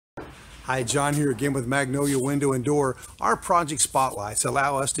Hi, John here again with Magnolia Window and Door. Our project spotlights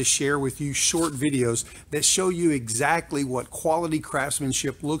allow us to share with you short videos that show you exactly what quality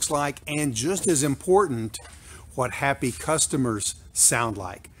craftsmanship looks like, and just as important, what happy customers sound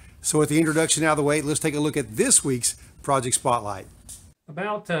like. So with the introduction out of the way, let's take a look at this week's project spotlight.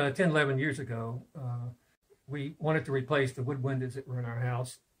 About 10-11 years ago, we wanted to replace the wood windows that were in our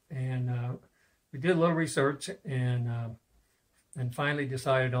house, and we did a little research and finally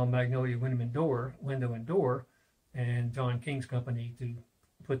decided on Magnolia Window and Door, and John King's company to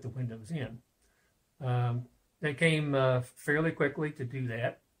put the windows in. They came fairly quickly to do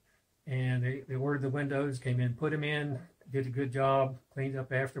that, and they ordered the windows, came in, put them in, did a good job, cleaned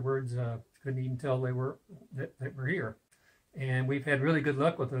up afterwards. Couldn't even tell they were here. And we've had really good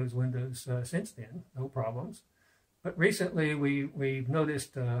luck with those windows since then, no problems. But recently we've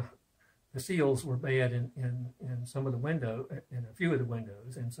noticed the seals were bad in some of the in a few of the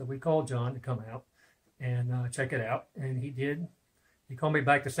windows, and so we called John to come out and check it out, and he did. He called me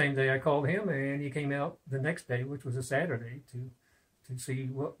back the same day I called him, and he came out the next day, which was a Saturday, to see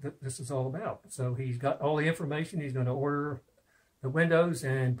what this is all about. So he's got all the information. He's going to order the windows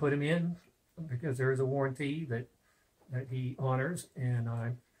and put them in, because there is a warranty that he honors, and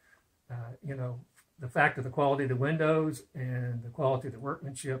you know, the fact of the quality of the windows and the quality of the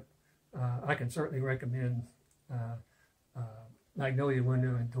workmanship, I can certainly recommend Magnolia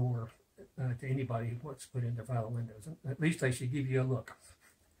Window and Door to anybody who wants to put in their vinyl windows. At least they should give you a look.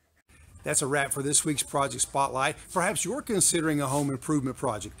 That's a wrap for this week's Project Spotlight. Perhaps you're considering a home improvement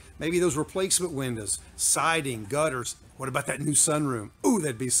project. Maybe those replacement windows, siding, gutters. What about that new sunroom? Ooh,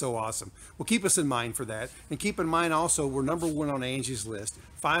 that'd be so awesome. Well, keep us in mind for that. And keep in mind also, we're #1 on Angie's list,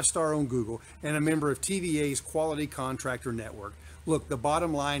 5-star on Google, and a member of TVA's Quality Contractor Network. Look, the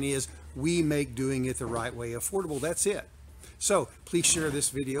bottom line is we make doing it the right way affordable. That's it. So please share this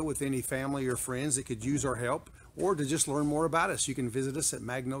video with any family or friends that could use our help, or to just learn more about us. You can visit us at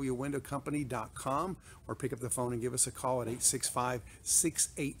magnoliawindowcompany.com or pick up the phone and give us a call at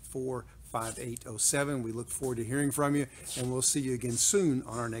 865-684-5807. We look forward to hearing from you, and we'll see you again soon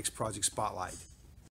on our next Project Spotlight.